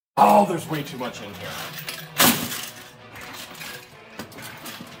Oh, there's way too much in here.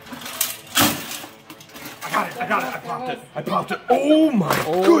 I got it. I popped it. Oh my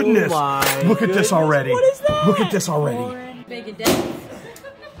goodness. Look at this already. What is that? Look at this already. Make a dent.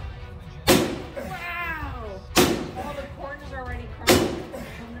 Wow. All the corn is already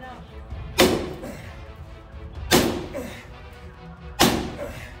coming up.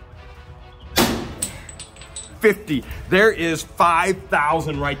 50. There is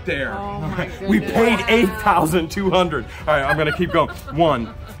 5,000 right there. Oh my goodness. We paid 8,200. All right, I'm gonna keep going.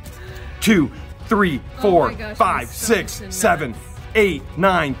 1, 2, 3, 4, 5, 6, 7, 8,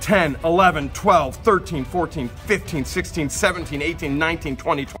 9, 10, 11, 12, 13, 14, 15, 16, 17, 18, 19,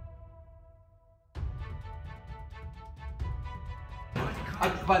 20, 20.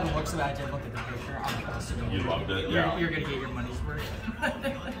 By the looks of it, I did look at the picture. I'm assuming You loved it, yeah. You're gonna get your money's worth.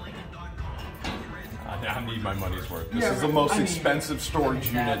 I need my money's worth. This is the most expensive storage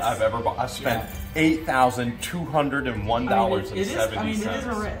unit I've ever bought. I spent $8,201.70. It is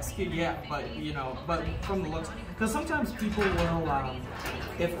a risk, yeah, but you know, but from the looks, because sometimes people will,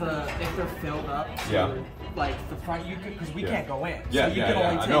 if they're filled up, to, like the front, you could, because we can't go in. Yeah, so you can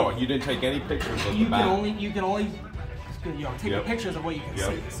only take, I know. You didn't take any pictures of the back. You can only. You know, take pictures of what you can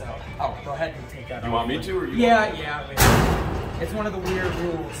see. So, go ahead and take that. You want me to, or you? Yeah. It's one of the weird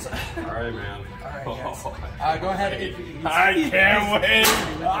rules. All right, man. All right, guys. Go ahead. I can't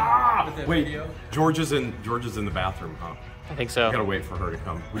wait. Wait, George is in the bathroom, huh? I think so. I gotta wait for her to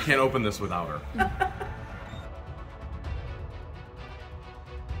come. We can't open this without her.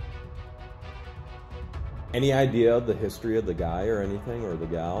 Any idea of the history of the guy or anything, or the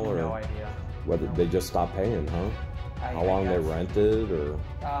gal, or no idea. Whether they just stopped paying, huh? How long they rented, or?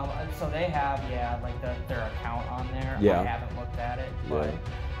 So they have, like their account on there. Yeah. I haven't looked at it, but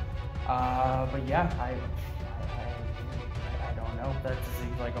yeah, I don't know. That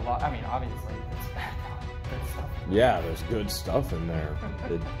seems like a lot. I mean, obviously, it's good stuff. Yeah, there's good stuff in there.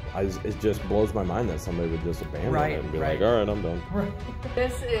 It just blows my mind that somebody would just abandon it and be like, all right, I'm done.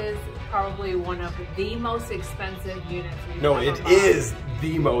 This is probably one of the most expensive units we've No, ever it bought. is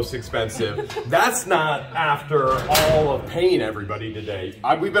the most expensive. That's not after all of paying everybody today.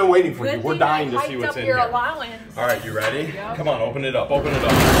 We've been waiting for you. We're dying to see what's in here. Allowance. All right, you ready? Yep. Come on, open it up. Open it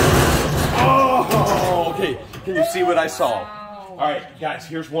up. Oh, okay. Can you see what I saw? All right, guys.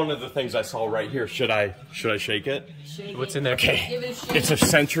 Here's one of the things I saw right here. Should I shake it? Shake What's it. in there? Okay. Give it a shake. It's a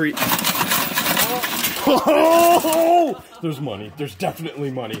century. Oh, there's money. There's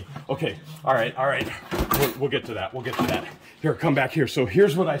definitely money. Okay. All right. We'll get to that. Here, come back here. So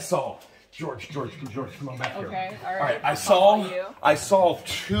here's what I saw. George, come on back here. Okay. All All right. right. I saw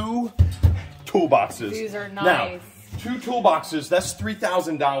 2 toolboxes. These are nice. Now, 2 toolboxes. That's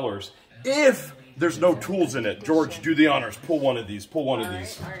 $3,000. If there's no tools in it, George, do the honors. Pull one of these. All right.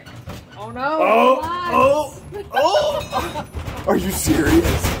 Oh no. Oh. Are you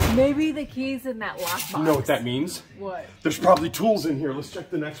serious? Maybe the key's in that lockbox. You know what that means? What? There's probably tools in here. Let's check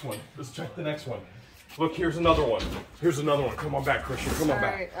the next one. Look, here's another one. Come on back, Christian. Come on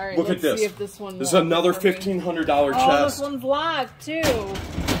back. All right. Look Let's at this. See if this one this is another $1,500 Oh, chest. this one's locked too.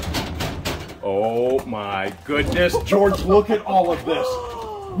 Oh my goodness, George! Look at all of this.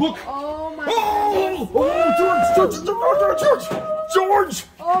 Look. Oh my George!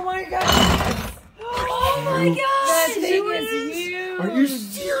 Oh my god! Oh my god! That thing is huge! Are you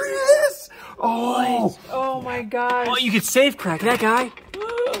serious? Oh my god! Oh, you could safe crack that guy.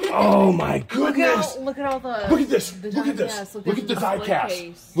 Oh my goodness! Look at all the. Look at this! the Look at die this! cast. Look at the die cast!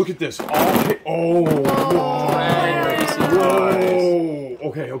 case. Look at this! Oh! Whoa!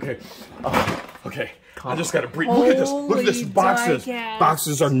 Okay. Okay. I just gotta breathe. Look at this! Look at this! Boxes! die cast.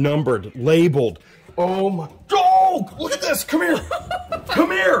 Boxes are numbered, labeled. Oh my! Oh! Look at this! Come here!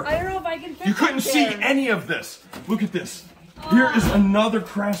 Come here! I don't know if I can fit You couldn't see any of this. Look at this. Here is another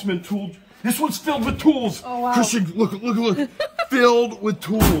Craftsman tool. This one's filled with tools. Oh, wow. Christian, look. Filled with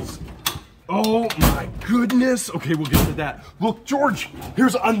tools. Oh my goodness. Okay, we'll get to that. Look, George,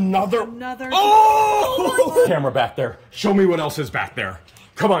 here's another. Oh! Camera back there. Show me what else is back there.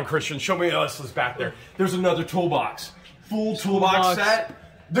 Come on, Christian, show me what else is back there. There's another toolbox. Full toolbox set.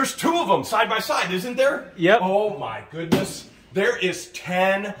 There's 2 of them side by side, isn't there? Yep. Oh my goodness. There is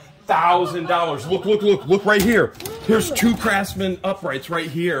 $10,000. Look right here. Here's 2 Craftsman uprights right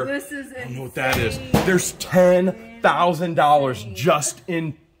here. This is insane. I don't know what that is. There's $10,000 just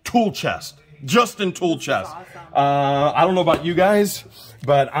in tool chest. Awesome. I don't know about you guys,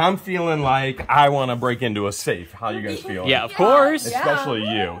 but I'm feeling like I want to break into a safe. How you guys feeling? Yeah, of course. Especially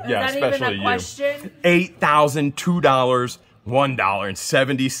you. Yeah, Is that especially even a question? $8,002,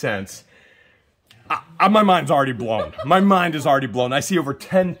 $1.70. My mind's already blown. My mind is already blown. I see over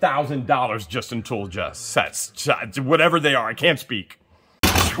 $10,000 just in tool sets, whatever they are. I can't speak.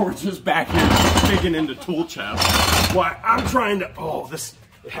 George is back here digging into tool chests. Why, I'm trying to,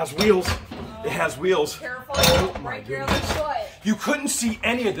 it has wheels. It has wheels. Careful, my break your other foot. You couldn't see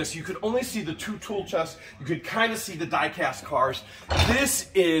any of this. You could only see the 2 tool chests. You could kind of see the die-cast cars.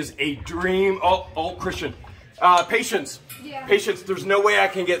 This is a dream. Oh, Christian. Patience. Yeah. Patience, there's no way I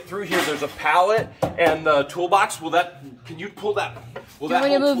can get through here. There's a pallet and the toolbox. Can you pull that? Do you want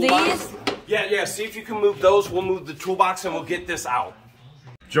me to move these? Yeah, see if you can move those. We'll move the toolbox and we'll get this out.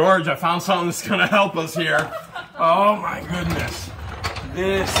 George, I found something that's gonna help us here. Oh my goodness.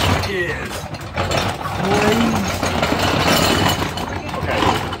 This is crazy. Okay.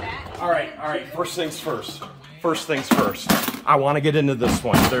 All right, first things first. First things first. I want to get into this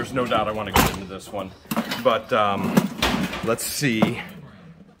one. There's no doubt I want to get into this one. But let's see.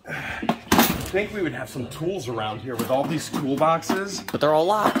 I think we would have some tools around here with all these toolboxes. But they're all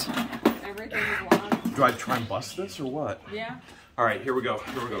locked. Everything is locked. Do I try and bust this or what? Yeah. All right, here we go.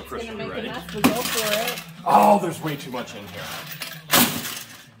 Here we go, Christian. You ready? We'll go for it. Oh, there's way too much in here.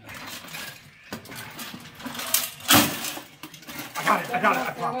 I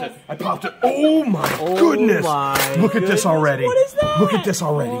got it. I popped it. Oh my goodness. Look at this already. What is that? Look at this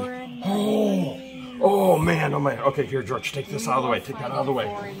already. Oh man. Okay, here, George, take this out of the way. Take that out of the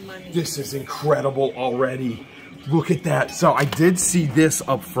way. This is incredible already. Look at that. So I did see this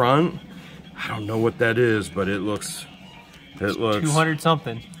up front. I don't know what that is, but it looks 200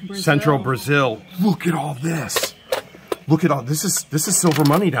 something. Central Brazil. Look at all this. Look at all this is silver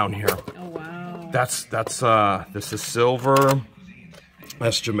money down here. Oh wow. This is silver.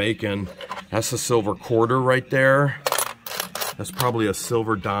 That's Jamaican. That's a silver quarter right there. That's probably a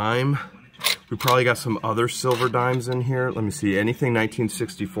silver dime. We probably got some other silver dimes in here. Let me see. Anything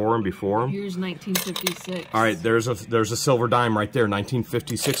 1964 and before? Here's 1956. All right, there's a silver dime right there,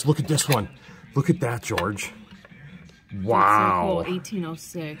 1956. Look at this one. Look at that, George. Wow. So cool.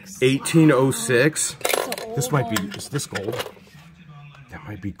 1806. 1806. This might be. Is this gold? That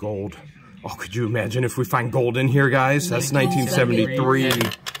might be gold. Oh, could you imagine if we find gold in here, guys? That's 1973.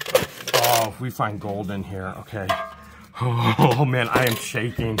 Oh, if we find gold in here, okay. Oh man, I am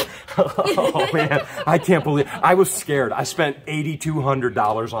shaking. Oh man, I can't believe, I was scared. I spent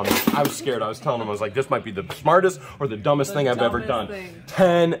 $8,200 on this. I was scared. I was telling him, I was like, this might be the smartest or the dumbest thing I've ever done.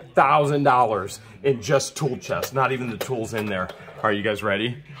 $10,000 in just tool chests, not even the tools in there. Are you guys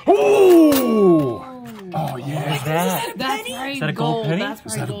ready? Ooh! Oh yeah. What is that? That's right. Is that a gold penny?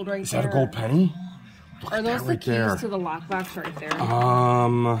 That's right, gold right there. Is that a gold penny? Look Are those the right keys there. to the lockbox right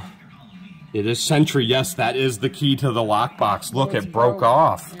there? It is Sentry. Yes, that is the key to the lockbox. Look, it broke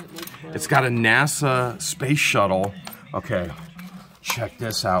off. It's got a NASA space shuttle. Okay, check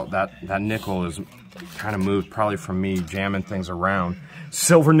this out. That nickel is kind of moved probably from me jamming things around.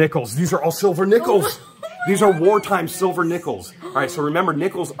 Silver nickels. These are all silver nickels. These are wartime silver nickels. All right, so remember,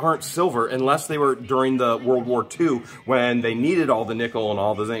 nickels aren't silver unless they were during the World War II when they needed all the nickel and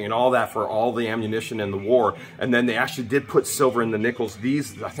all the zinc and all that for all the ammunition in the war. And then they actually did put silver in the nickels.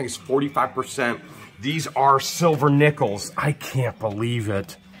 These, I think it's 45%. These are silver nickels. I can't believe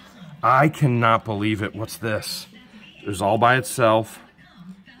it. I cannot believe it. What's this? It was all by itself.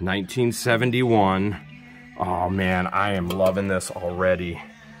 1971. Oh man, I am loving this already.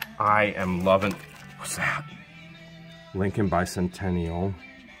 I am loving. What's that? Lincoln Bicentennial.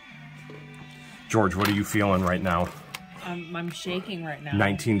 George, what are you feeling right now? I'm shaking right now.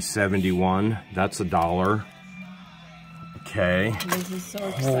 1971. That's $1. Okay. This is so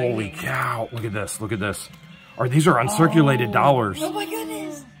exciting. Holy cow! Look at this. Look at this. These are uncirculated dollars. Oh my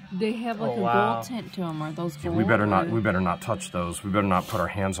goodness! They have like a gold tint to them. Are those gold? We better not. We better not touch those. We better not put our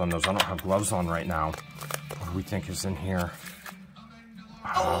hands on those. I don't have gloves on right now. What do we think is in here?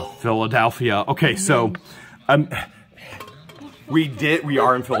 Philadelphia. Okay, so we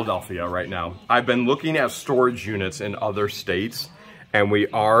are in Philadelphia right now. I've been looking at storage units in other states, and we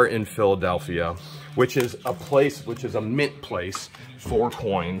are in Philadelphia, which is a place, which is a mint place for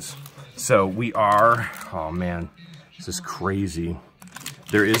coins. So we are, oh man, this is crazy.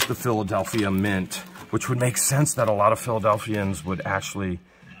 There is the Philadelphia Mint, which would make sense that a lot of Philadelphians would actually,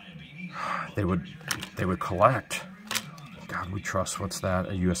 they would collect. God, we trust. What's that?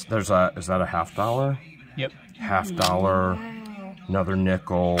 A US? Is that a $50? Yep. $50. Wow. Another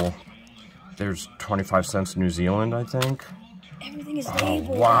nickel. There's 25 cents New Zealand, I think. Everything is labeled.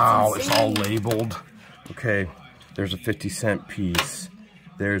 Oh wow, it's all labeled. Okay, there's a 50-cent piece.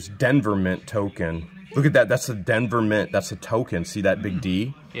 There's Denver Mint token. Look at that. That's a Denver Mint. That's a token. See that big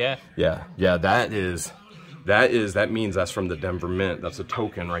D? Yeah. Yeah. That means that's from the Denver Mint. That's a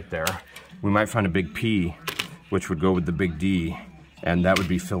token right there. We might find a big P, which would go with the big D, and that would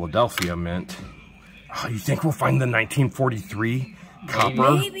be Philadelphia mint. Oh, you think we'll find the 1943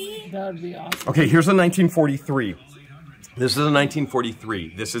 copper? Maybe. That would be awesome. Okay, here's a 1943. This is a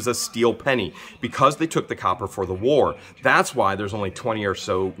 1943. This is a steel penny because they took the copper for the war. That's why there's only 20 or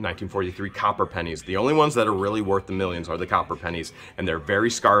so 1943 copper pennies. The only ones that are really worth the millions are the copper pennies, and they're very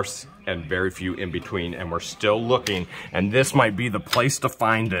scarce and very few in between, and we're still looking, and this might be the place to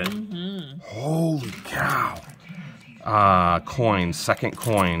find it. Holy cow. Coins, second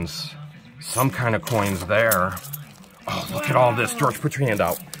coins, some kind of coins there. Oh, look at all this. George, put your hand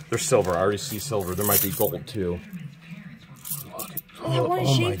out. There's silver. I already see silver. There might be gold too. Oh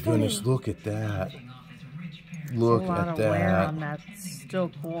my goodness, look at that. Look at that. That's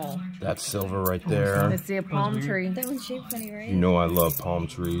still cool. That's silver right there. I see a palm tree. That one's shaped funny, right? You know I love palm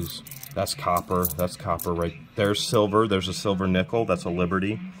trees. That's copper. That's copper right. There's silver. There's a silver nickel. That's a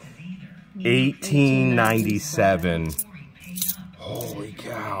Liberty. 1897. Holy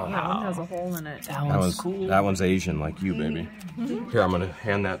cow. That one has a hole in it. That one's cool. That one's Asian like you, baby. Here, I'm going to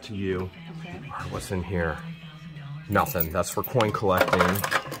hand that to you. What's in here? Nothing. That's for coin collecting.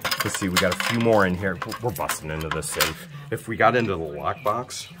 Let's see, we got a few more in here. We're busting into this safe. If we got into the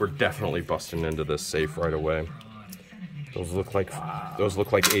lockbox, we're definitely busting into this safe right away. Those look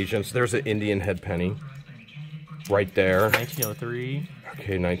like Asians. There's an Indian head penny right there. 1903.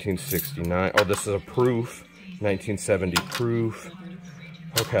 Okay, 1969. Oh, this is a proof. 1970 proof.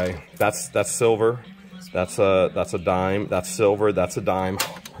 Okay, that's silver. That's a dime. That's silver. That's a dime.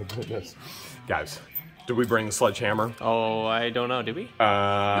 Oh my goodness, guys. Did we bring the sledgehammer? Oh, I don't know. Did we?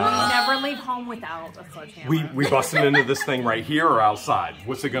 Never leave home without a sledgehammer. We busted into this thing right here or outside?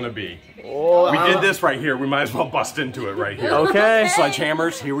 What's it gonna be? Oh, we did this right here. We might as well bust into it right here. Okay.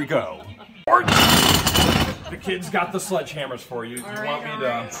 Sledgehammers, here we go. The kids got the sledgehammers for you. Do you want me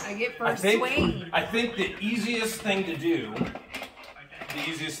to? I get first swing. I think the easiest thing to do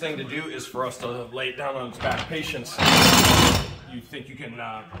is for us to lay it down on its back. Patience. You think you can?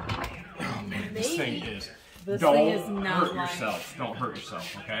 Oh man, this thing is. Don't hurt yourself. Don't hurt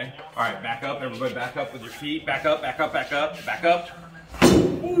yourself. Okay. All right, back up. Everybody, back up with your feet. Back up. Back up. Back up. Back up.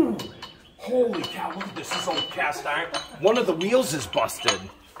 Ooh. Holy cow! Look at this. This old cast iron. One of the wheels is busted.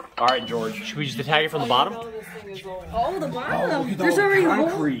 All right, George. Should we just attack it from the bottom? Oh, the Oh, bottom. look at There's all already the a hole.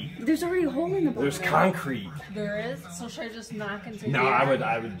 concrete. There's already a hole in the bottom. There's concrete. There is? So should I just knock into No, here?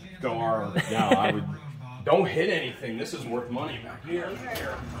 I would go our. No, I would. Don't hit anything. This is worth money back here.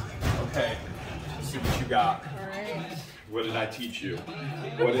 Here. Okay. Let's see what you got. All right. What did I teach you?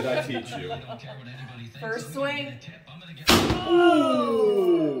 What did I teach you? First swing.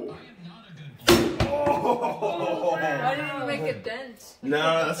 Ooh. Oh, I didn't even make a dent.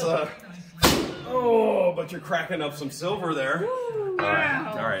 No, that's a. Oh, but you're cracking up some silver there. All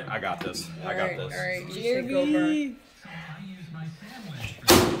right, I got this. I got this. All right, Jeremy.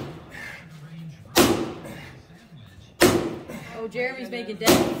 Oh, Jeremy's making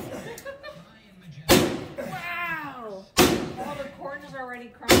dents. Wow. All the corn is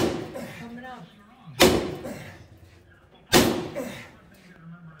already coming up.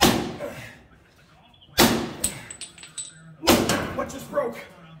 What just broke?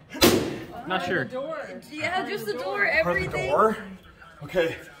 Not sure. The door. Yeah, just the door, The everything. door.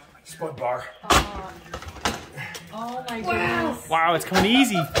 Okay, spud bar. Oh my goodness. Wow, it's coming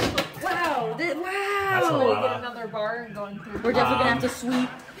easy. Wow. That's a Wow. lot. Get another bar and going through. We're definitely gonna have to sweep.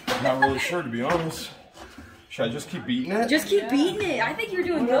 Not really sure, to be honest. Should I just keep beating it? Just keep beating it. I think you're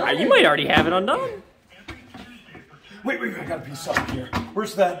doing good. You might already have it undone. Wait, I got a piece up here.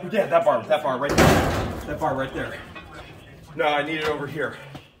 Where's that? Yeah, that bar right there. That bar right there. No, I need it over here.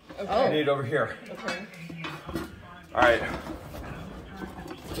 Okay. I need it over here. Okay. All right.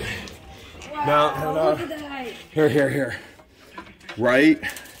 Wow, No. look at that. Here. Right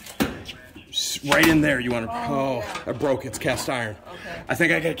in there. You want to? Oh, I broke. It's cast iron. Okay. I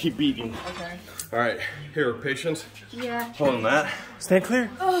think I gotta keep beating. Okay. All right. Here, patience. Yeah. Hold on that. Stand clear.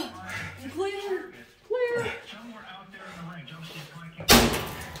 Clear.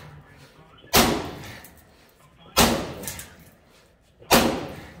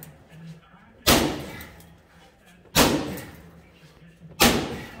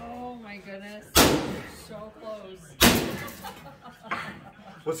 Oh my goodness. So close.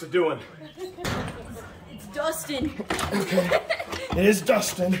 What's it doing? It's Dustin. It is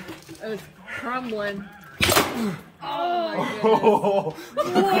Dustin. It's crumbling. Oh,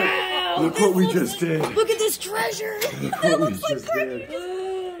 Wow. look what we just did. Look at this treasure. That looks like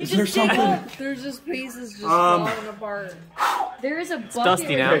Is there something? There's just pieces just falling apart. There is a bucket.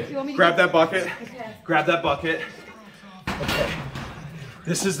 dusty now. right there. You want me to Grab get- that bucket. Okay. Grab that bucket. Okay.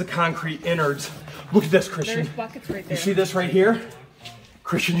 This is the concrete innards. Look at this, Christian. There's buckets right there. You see this right here?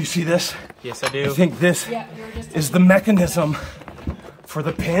 Christian, you see this? Yes, I do. I think this is the mechanism for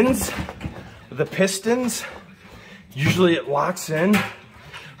the pins, the pistons. Usually it locks in.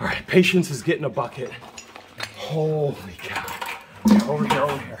 All right, Patience is getting a bucket. Holy cow. Okay, over here,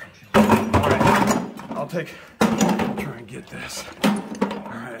 over here. All right, I'll try and get this. All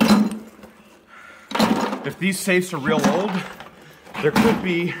right. If these safes are real old, there could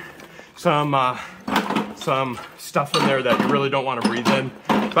be some stuff in there that you really don't want to breathe in.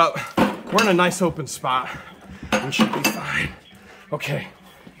 But we're in a nice open spot. We should be fine. Okay,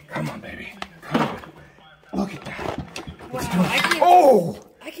 come on, baby. Come on. Look at that. Let's do it.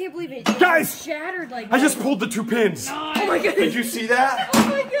 I can't believe it. Guys! Shattered like that. I just pulled the 2 pins. Oh my goodness. Did you see that? Oh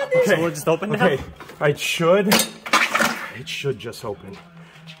my goodness. Okay, So we'll just open now? Okay, it should just open.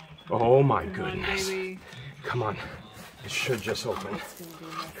 Oh my goodness. Baby. Come on. It should just open.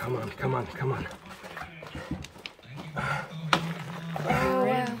 Come on, come on, come on.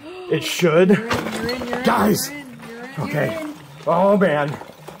 It should. You're in, Guys. You're in, Okay. Oh man.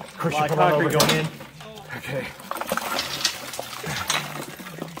 Christian, come on over Concrete going here. in. Okay.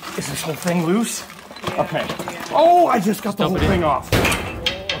 Is this whole thing loose? Okay. Oh, I just got the whole thing off.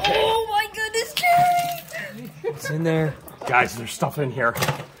 Oh my goodness, Jerry! What's in there? Guys, there's stuff in here.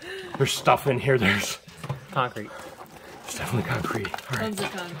 There's stuff in here. There's Concrete. definitely concrete. All right. Tons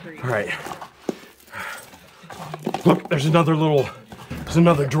of concrete. All right. Look, there's another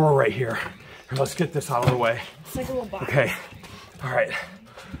drawer right here. Here, let's get this out of the way. It's like a little box. Okay. All right.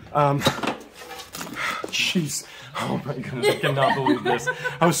 Jeez. Oh my goodness, I cannot believe this.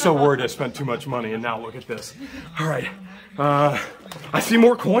 I was so worried I spent too much money, and now look at this. All right. I see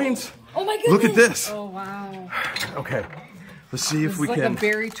more coins. Oh my goodness. Look at this. Oh wow. Okay. Let's see if It's we like can. a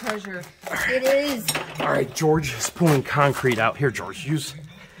buried treasure. It is. All right, George is pulling concrete out. Here, George, use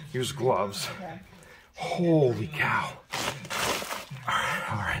gloves. Okay. Holy cow.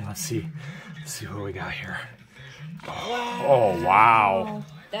 All right, let's see what we got here. Oh, wow.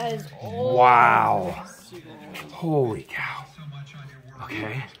 That is old. Wow. Holy cow.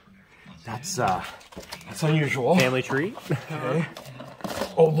 Okay. That's unusual. Family tree. Okay.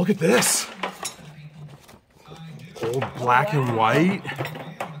 Oh, look at this. Old black and white.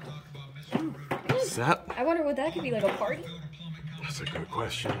 Is that? I wonder what that could be, like a party? That's a good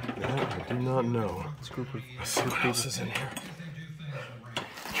question. That I do not know. Let's see what else is in here.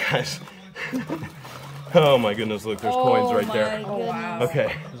 Guys. Oh my goodness, look, there's coins right there. Oh wow.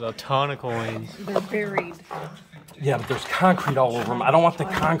 Okay. There's a ton of coins. They're buried. Yeah, but there's concrete all over them. I don't want the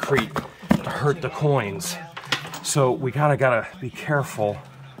concrete to hurt the coins. So we kinda gotta be careful.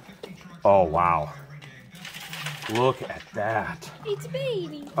 Oh wow. Look at that. It's a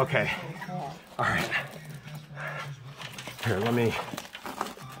baby. Okay. All right. Here, let me.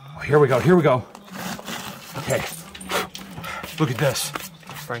 Oh, here we go. Here we go. Okay. Look at this.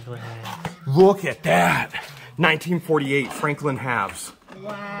 Franklin has. Look at that. 1948 Franklin halves.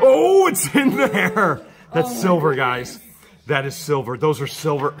 Wow. Oh, it's in there. That's silver, guys. That is silver. Those are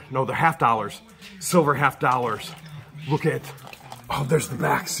silver. No, they're $50. Silver $50. Look at. Oh, there's the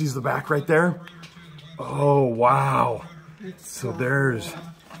back. See the back right there? Oh, wow. So there's.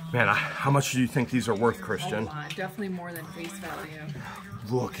 Man, how much do you think these are worth, Christian? Definitely more than face value.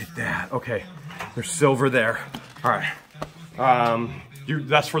 Look at that. Okay, there's silver there. All right.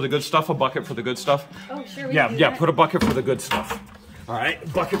 That's for the good stuff. A bucket for the good stuff. Oh, sure. Yeah. Put a bucket for the good stuff. All right,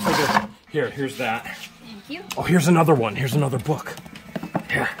 bucket for the. Here's that. Thank you. Oh, here's another one. Here's another book.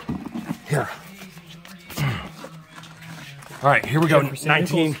 Here. All right, here we go.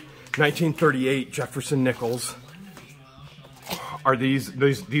 1938 Jefferson Nichols. Are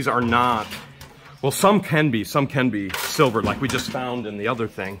these are not. Well, some can be silver, like we just found in the other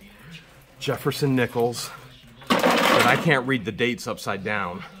thing. Jefferson Nichols. But I can't read the dates upside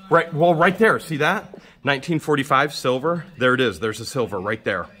down. Right, well, right there, see that? 1945 silver. There it is. There's a silver right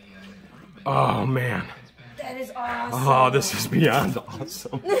there. Oh man. That is awesome. Oh, this is beyond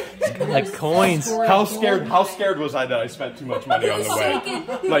awesome. Like coins. How scared was I that I spent too much money on the way?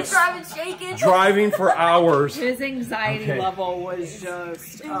 Like shaking. driving for hours. His anxiety level was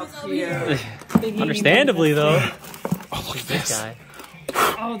just up here. Understandably, though. Oh, look at this. Guy.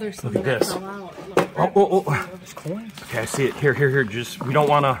 Oh, there's some Look at this. that fell out. Oh. There's coins. Okay, I see it. Here. Just, we don't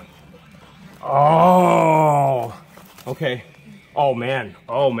want to. Oh. Okay. Oh, man.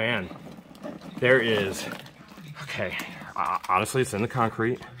 There is. Okay. Honestly, it's in the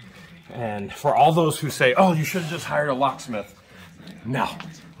concrete. And for all those who say, oh, you should have just hired a locksmith. No.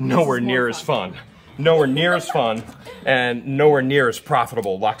 Nowhere near as fun. Nowhere near as fun. And nowhere near as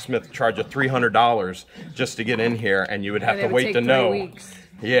profitable. Locksmith charge you $300 just to get in here, and you would have to wait to know.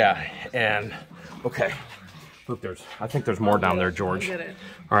 Yeah, and okay. Look, I think there's more down there, George. Get it.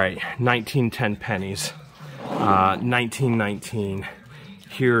 All right, 1910 pennies. 1919.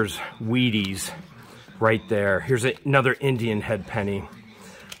 Here's Wheaties right there. Here's another Indian head penny.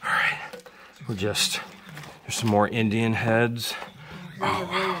 All right, there's some more Indian heads.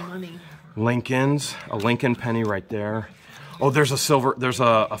 Money. Lincolns, a Lincoln penny right there. Oh, there's a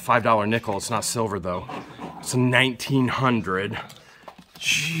 $5 nickel. It's not silver though. It's a 1900.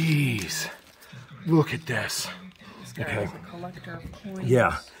 Jeez, look at this. This guy was a collector of coins.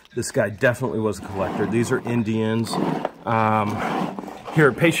 Yeah, this guy definitely was a collector. These are Indians.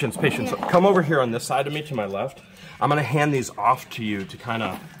 Here, patience. Come over here on this side of me to my left. I'm gonna hand these off to you to kind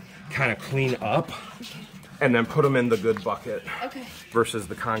of clean up, and then put them in the good bucket. Okay. Versus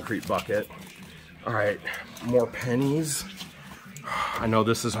the concrete bucket. All right, more pennies. I know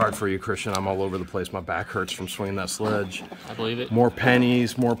this is hard for you, Christian. I'm all over the place. My back hurts from swinging that sledge. I believe it. More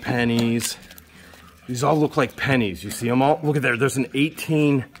pennies, more pennies. These all look like pennies. You see them all? Look at there. There's an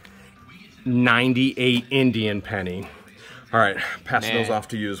 1898 Indian penny. All right, passing those off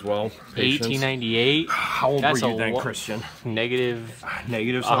to you as well. Patience. 1898. How old were you then, Christian? Negative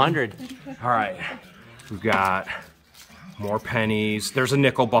 100. All right, we've got more pennies. There's a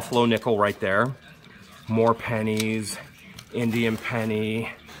nickel, Buffalo nickel right there. More pennies, Indian penny.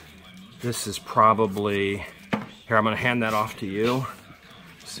 This is probably, here, I'm gonna hand that off to you.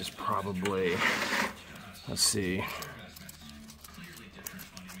 This is probably, let's see.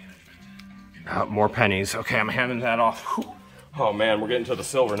 More pennies. Okay, I'm handing that off. Whew. Oh man, we're getting to the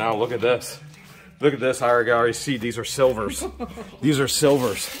silver now. Look at this. Look at this. I already see these are silvers. These are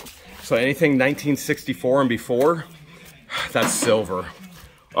silvers. So anything 1964 and before, that's silver.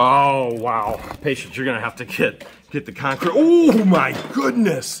 Oh wow. Patience, you're gonna have to get the concrete. Oh my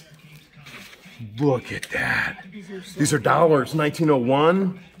goodness. Look at that. These are dollars,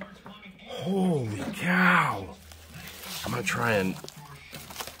 1901. Holy cow. I'm gonna try and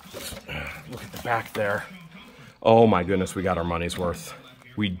look at the back there. Oh my goodness, we got our money's worth.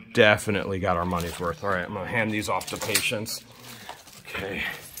 We definitely got our money's worth. All right, I'm gonna hand these off to Patience. Okay,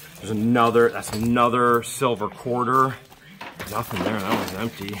 there's that's another silver quarter. Nothing there, that one's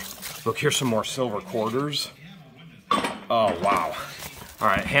empty. Look, here's some more silver quarters. Oh, wow. All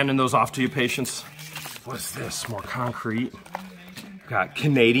right, handing those off to you, Patience. What's this? More concrete. Got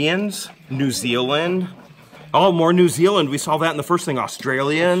Canadians, New Zealand. Oh, more New Zealand. We saw that in the first thing.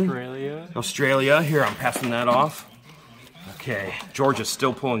 Australia. Here, I'm passing that off. Okay, George is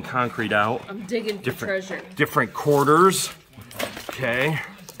still pulling concrete out. I'm digging for treasure. Different quarters. Okay.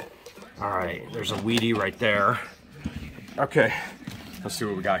 All right, there's a Wheatie right there. Okay, let's see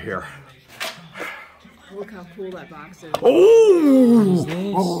what we got here. Look how cool that box is. Oh!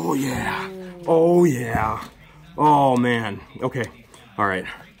 Oh, yeah. Oh, yeah. Oh, man. Okay. All right.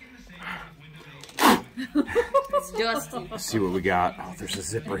 It's dusty. Let's see what we got. Oh, there's a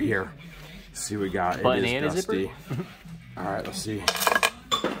zipper here. Let's see what we got. It is dusty. All right, let's see.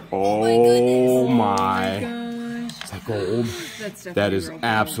 Oh, my. Is that gold? That is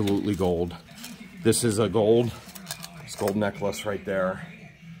absolutely gold. This is a gold necklace right there.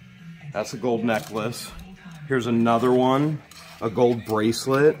 That's a gold necklace. Here's another one, a gold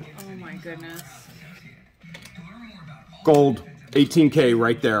bracelet. Oh my goodness. Gold, 18K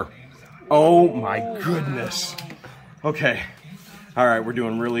right there. Oh my goodness. Okay, all right, we're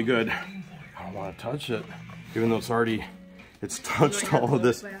doing really good. I don't want to touch it, even though it's touched all of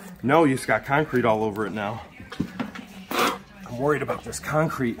this. No, you just got concrete all over it now. I'm worried about this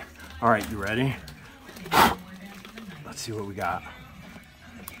concrete. All right, you ready? Let's see what we got.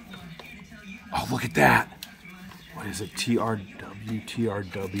 Oh, look at that. What is it? TRW.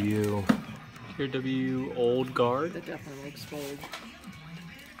 TRW old guard. That definitely looks gold.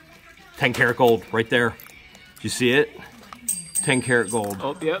 10 karat gold right there. Do you see it? 10 karat gold.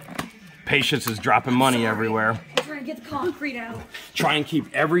 Oh, yep. Patience is dropping money everywhere. I'm trying to get the concrete out. Try and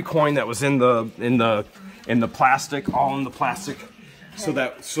keep every coin that was in the plastic, all in the plastic, so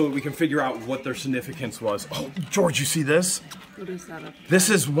that we can figure out what their significance was. Oh, George, you see this? What is that up? This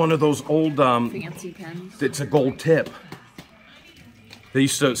is one of those old fancy pens. It's a gold tip. They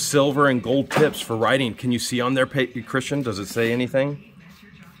used to silver and gold tips for writing. Can you see on there, Christian? Does it say anything?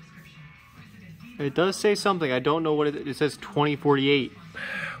 It does say something. I don't know what it says. 2048.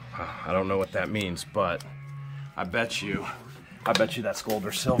 I don't know what that means, but I bet you that's gold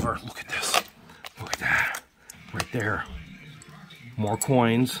or silver. Look at this. Look at that. Right there. More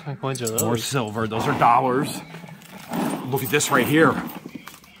coins. What coins are those? More silver. Those are dollars. Look at this right here.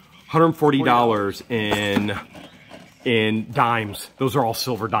 $140 in dimes. Those are all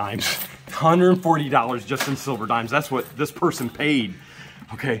silver dimes. $140 just in silver dimes. That's what this person paid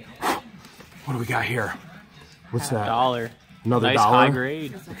Okay. What do we got here? What's that? $1. Another nice dollar. high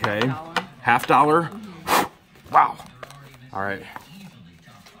grade. Okay. $50. Wow. All right.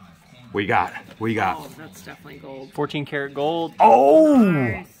 What you got? What you got? Oh, that's definitely gold. 14 karat gold. Oh!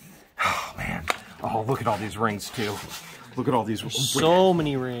 Nice. Oh, man. Oh, look at all these rings, too. Look at all these. So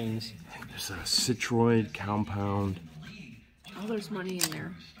many rings. There's a citroid compound. Oh, there's money in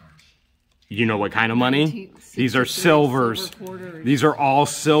there. You know what kind of money? These are silvers. These are all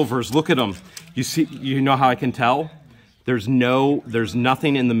silvers. Look at them. You see, you know how I can tell? There's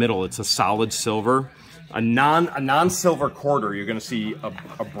nothing in the middle. It's a solid silver. A non-silver quarter, you're gonna see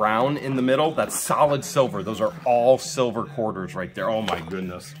a brown in the middle. That's solid silver. Those are all silver quarters right there. Oh my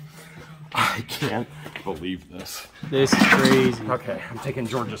goodness. I can't believe this. This is crazy. Okay, I'm taking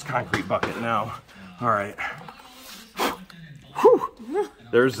George's concrete bucket now. All right. Whew.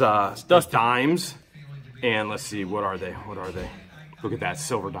 There's dimes, and let's see, what are they? What are they? Look at that,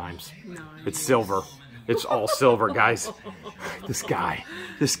 silver dimes. Nice. It's silver. It's all silver, guys. This guy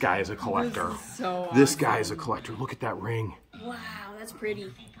is a collector. This guy is a collector. Look at that ring. Wow, that's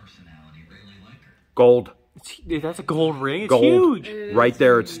pretty. Gold. That's a gold ring. It's Gold. huge. Right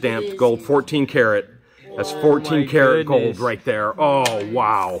there, it's stamped gold. 14 karat. That's 14 karat gold right there. Oh,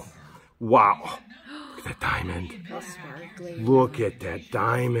 wow. Wow. Look at that diamond. Look at that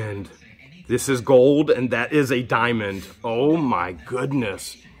diamond. This is gold, and that is a diamond. Oh, my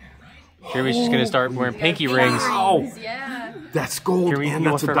goodness. Jeremy's just going to start wearing pinky rings. Wow. Yeah. That's gold, Jeremy, and you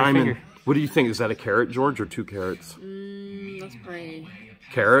that's a want every diamond. finger. What do you think? Is that a carat, George, or 2 carats? That's probably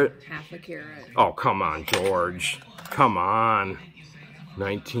Carat? half a carat. Oh, come on, George. Come on.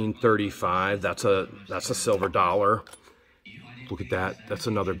 1935. That's a silver dollar. Look at that. That's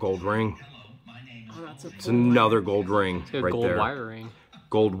another gold ring. Oh, that's It's another gold ring It's a right gold there. wire ring.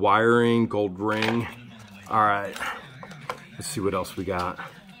 Gold wiring, gold ring. All right. Let's see what else we got.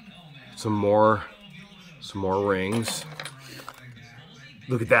 Some more rings.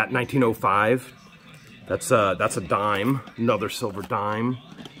 Look at that, 1905. That's a dime, another silver dime,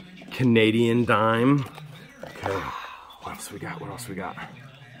 Canadian dime. Okay, what else we got? What else we got?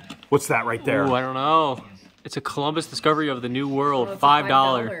 What's that right there? Ooh, I don't know. It's a Columbus discovery of the New World.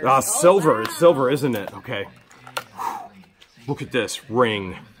 $5. Silver. It's silver, isn't it? Okay. Look at this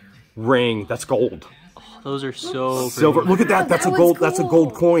ring. That's gold. Those are so Silver. pretty. Look at that. That's a gold. That's a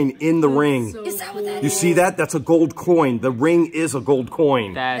gold coin in the ring. Is that what that You see that? That's a gold coin. The ring is a gold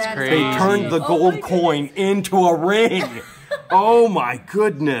coin. That's That is crazy. They turned the gold coin into a ring. Oh my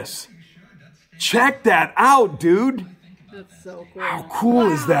goodness. Check that out, dude. That's so cool. How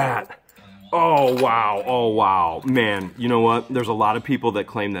cool is that? Oh wow. Oh wow. Man, you know what? There's a lot of people that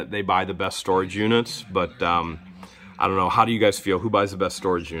claim that they buy the best storage units, but I don't know. How do you guys feel? Who buys the best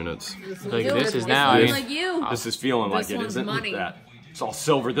storage units? Like this is now. I mean, Like you. This is feeling like This it, one's isn't money. it? That. It's all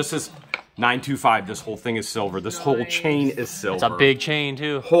silver. This is 925. This whole thing is silver. This whole chain is silver. it's a big chain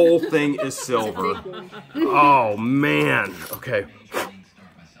too. Whole thing is silver. Oh man. Okay.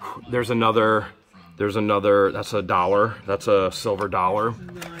 There's another. That's a dollar. That's a silver dollar.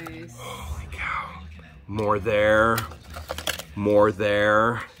 Nice. Holy cow. More there. More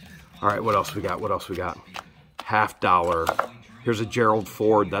there. All right. What else we got? What else we got? $50. Here's a Gerald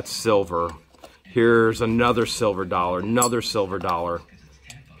Ford. That's silver. Here's another silver dollar. Another silver dollar.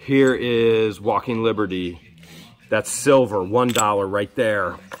 Here is Walking Liberty. That's silver. $1 right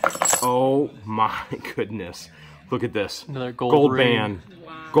there. Oh my goodness. Look at this. Another gold ring. band.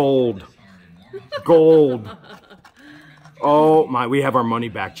 Gold. Gold. Oh my, we have our money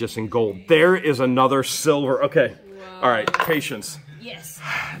back just in gold. There is another silver. Okay. All right, patience. Yes.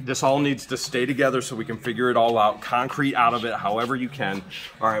 This all needs to stay together so we can figure it all out. Concrete out of it, however you can.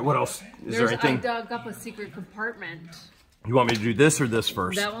 All right, what else? Is there I anything? dug up a secret compartment. You want me to do this or this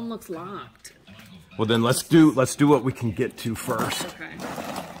first? That one looks locked. Well, then let's do what we can get to first. Okay.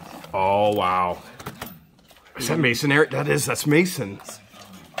 Oh wow. Is that masonry? That's mason.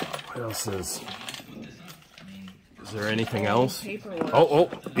 What else is? Is there anything else? Paperwork. Oh,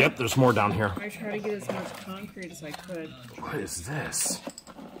 yep, there's more down here. I tried to get as much concrete as I could. What is this?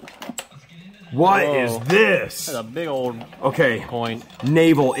 What is this? That's a big old Okay, coin.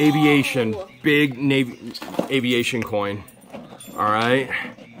 naval aviation, big Navy aviation coin. All right,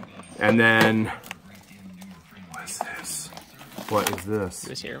 and then what is this? What is this?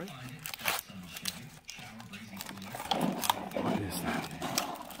 This here. What is that?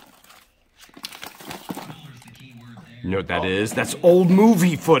 You know what that is? That's old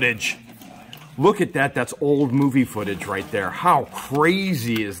movie footage. Look at that. That's old movie footage right there. How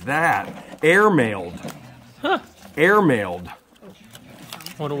crazy is that? Airmailed. Huh. Airmailed.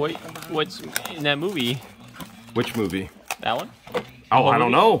 What's in that movie? Which movie? That one? Oh, I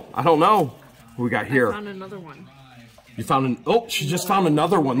don't know. I don't know. What we got here? I found another one. You found an... Oh, she just found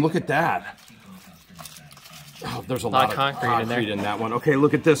another one. Look at that. Oh, there's a lot of concrete in that one. Okay,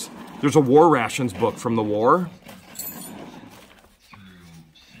 look at this. There's a war rations book from the war.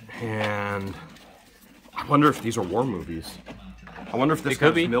 And I wonder if these are war movies. I wonder if this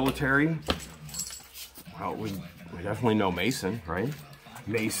could be military. Well, we definitely know Mason, right?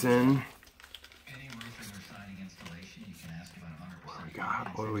 Mason.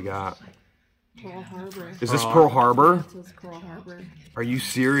 What do we got? Pearl Harbor. Is this Pearl Harbor? This is Pearl Harbor. Are you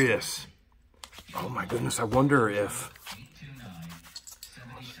serious? Oh my goodness, I wonder if...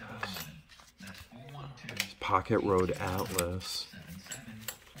 Pocket Road Atlas.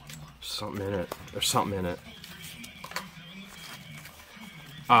 Something in it. There's something in it.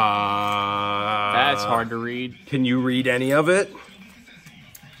 That's hard to read. Can you read any of it?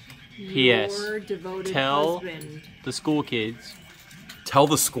 P.S. Your devoted Tell husband. the school kids. Tell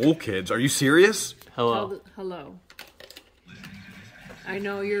the school kids. Are you serious? Hello. Hello. I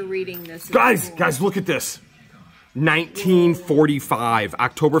know you're reading this. Guys, look at this. 1945.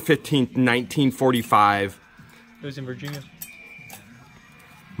 October 15th, 1945. It was in Virginia.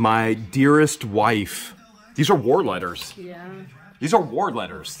 My dearest wife. These are war letters. Yeah. These are war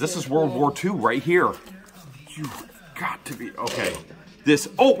letters. This is World War II right here. You've got to be... Okay. This...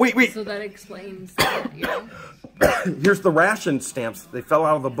 Oh, wait. So that explains that, yeah. Here's the ration stamps. They fell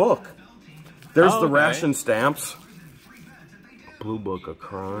out of the book. There's the ration stamps. Blue Book of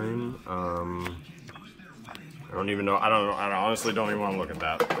Crime. I don't even know. I honestly don't even want to look at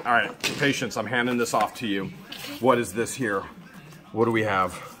that. All right, patience. I'm handing this off to you. What is this here? What do we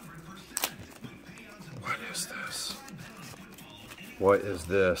have? What is this? What is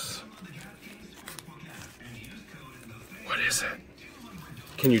this? What is it?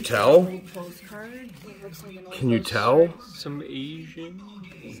 Can you tell? Postcard. It looks like an old Can you tell? Some Asian.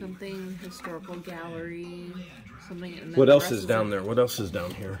 Something historical gallery. Something. And What else is down there? What else is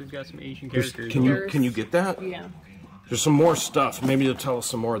down here? We've got some Asian characters. Can you get that? Yeah. There's some more stuff. Maybe they'll tell us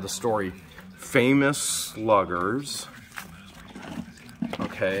some more of the story. Famous sluggers.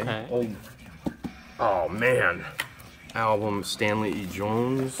 Okay. Oh man. Album Stanley E.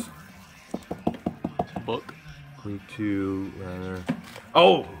 Jones. Book. Glee 2.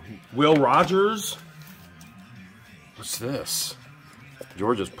 Oh, Will Rogers. What's this?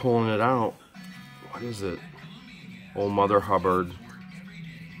 George is pulling it out. What is it? Old Mother Hubbard.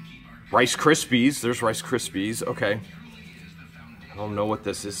 Rice Krispies. There's Rice Krispies. Okay. I don't know what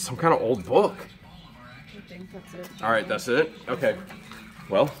this is. Some kind of old book. I think that's it. All right, that's it? Okay.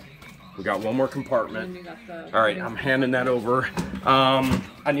 Well, we got one more compartment. All right, I'm handing that over.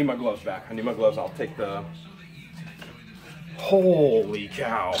 I need my gloves back. I need my gloves. I'll take the... Holy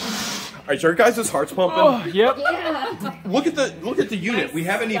cow. All right, are your guys' hearts pumping? Oh, yep. Yeah. Look at the unit. We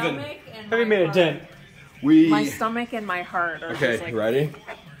haven't even... Haven't made a dent. My stomach and my heart are Okay, just like... ready?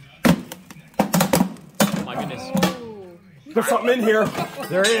 Oh my goodness. There's something in here.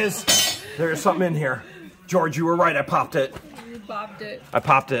 There is. There is something in here. George, you were right. I popped it. You popped it. I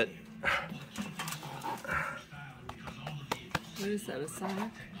popped it. What is that, a sock?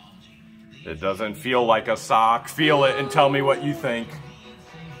 It doesn't feel like a sock. Feel it and tell me what you think.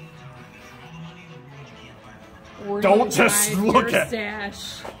 Don't just look at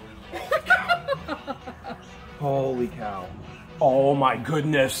stash. Holy cow. Oh my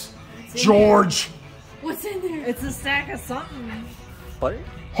goodness. George. What's in there? It's a stack of something. What?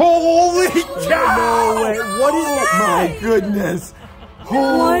 Holy cow. No way. What is it? My goodness.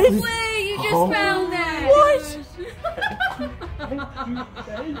 Holy. What? Way, you just found that. What?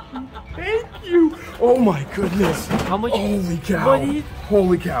 Thank you. Oh my goodness. How much? Holy cow.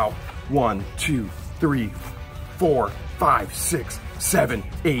 Holy cow. 1, 2, 3, 4, 5, 6, 7,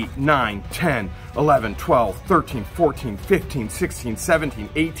 8, 9, 10, 11, 12, 13, 14, 15, 16, 17,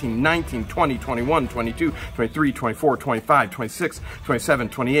 18, 19, 20, 21, 22, 23, 24, 25, 26, 27,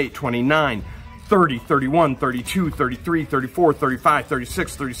 28, 29, 30, 31, 32, 33, 34, 35,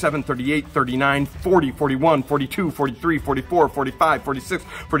 36, 37, 38, 39, 40, 41, 42, 43, 44, 45, 46,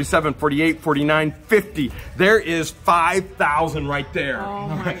 47, 48, 49, 50. There is 5,000 right there. Oh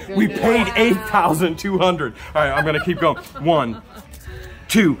my goodness. We paid 8,200. All right, I'm going to keep going. 1,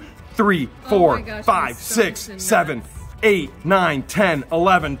 2, 3, 4, 5, 6, 7, 8, 9, 10,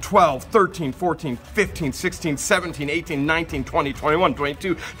 11, 12, 13, 14, 15, 16, 17, 18, 19, 20, 21,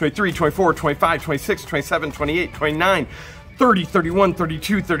 22, 23, 24, 25, 26, 27, 28, 29, 30, 31,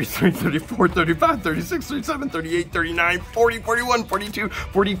 32, 33, 34, 35, 36, 37, 38, 39, 40, 41, 42,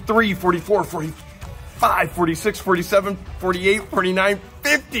 43, 44, 45, 46, 47, 48, 49,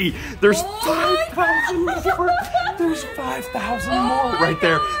 50. There's 5,000 more. There's 5,000 more right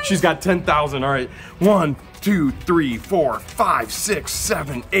there. She's got 10,000. All right. 1, 2, 3, 4, 5, 6,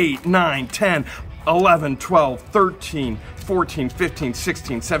 7, 8, 9, 10, 11, 12, 13, 14, 15,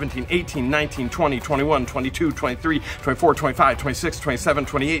 16, 17, 18, 19, 20, 21, 22, 23, 24, 25, 26, 27,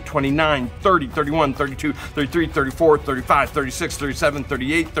 28, 29, 30, 31, 32, 33, 34, 35, 36, 37,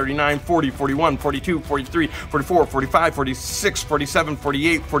 38, 39, 40, 41, 42, 43, 44, 45, 46, 47,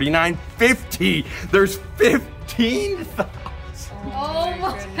 48, 49, 50. There's 15,000. Oh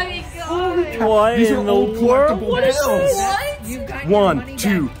my God. What These in are the old world? collectible What is bills. this? You got your 1, money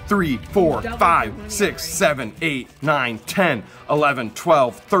 2, back. 3, 4, Double 5, your money 6, back. 7, 8, 9, 10, 11,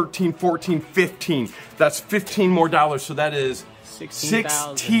 12, 13, 14, 15. That's 15 more dollars, so that is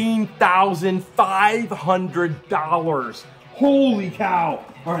 $16,500. Holy cow.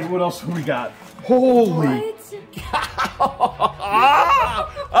 All right, what else have we got? Holy cow.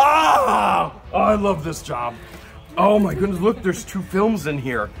 Oh, I love this job. Oh my goodness, look, there's 2 films in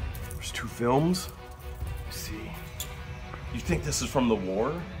here. There's 2 films. Let's see. You think this is from the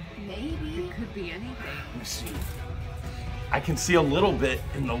war? Maybe. It could be anything. Let me see. I can see a little bit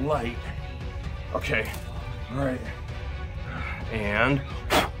in the light. Okay. All right. And.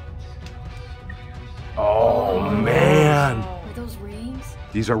 Oh, man. Are those rings?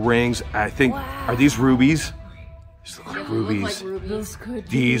 These are rings. I think. Are these rubies? These look like rubies. Look like rubies. Those could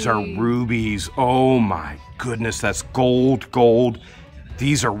These are rubies. Oh my goodness. That's gold.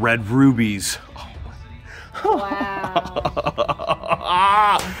 These are red rubies. Wow.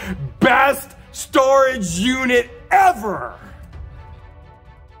 Best storage unit ever.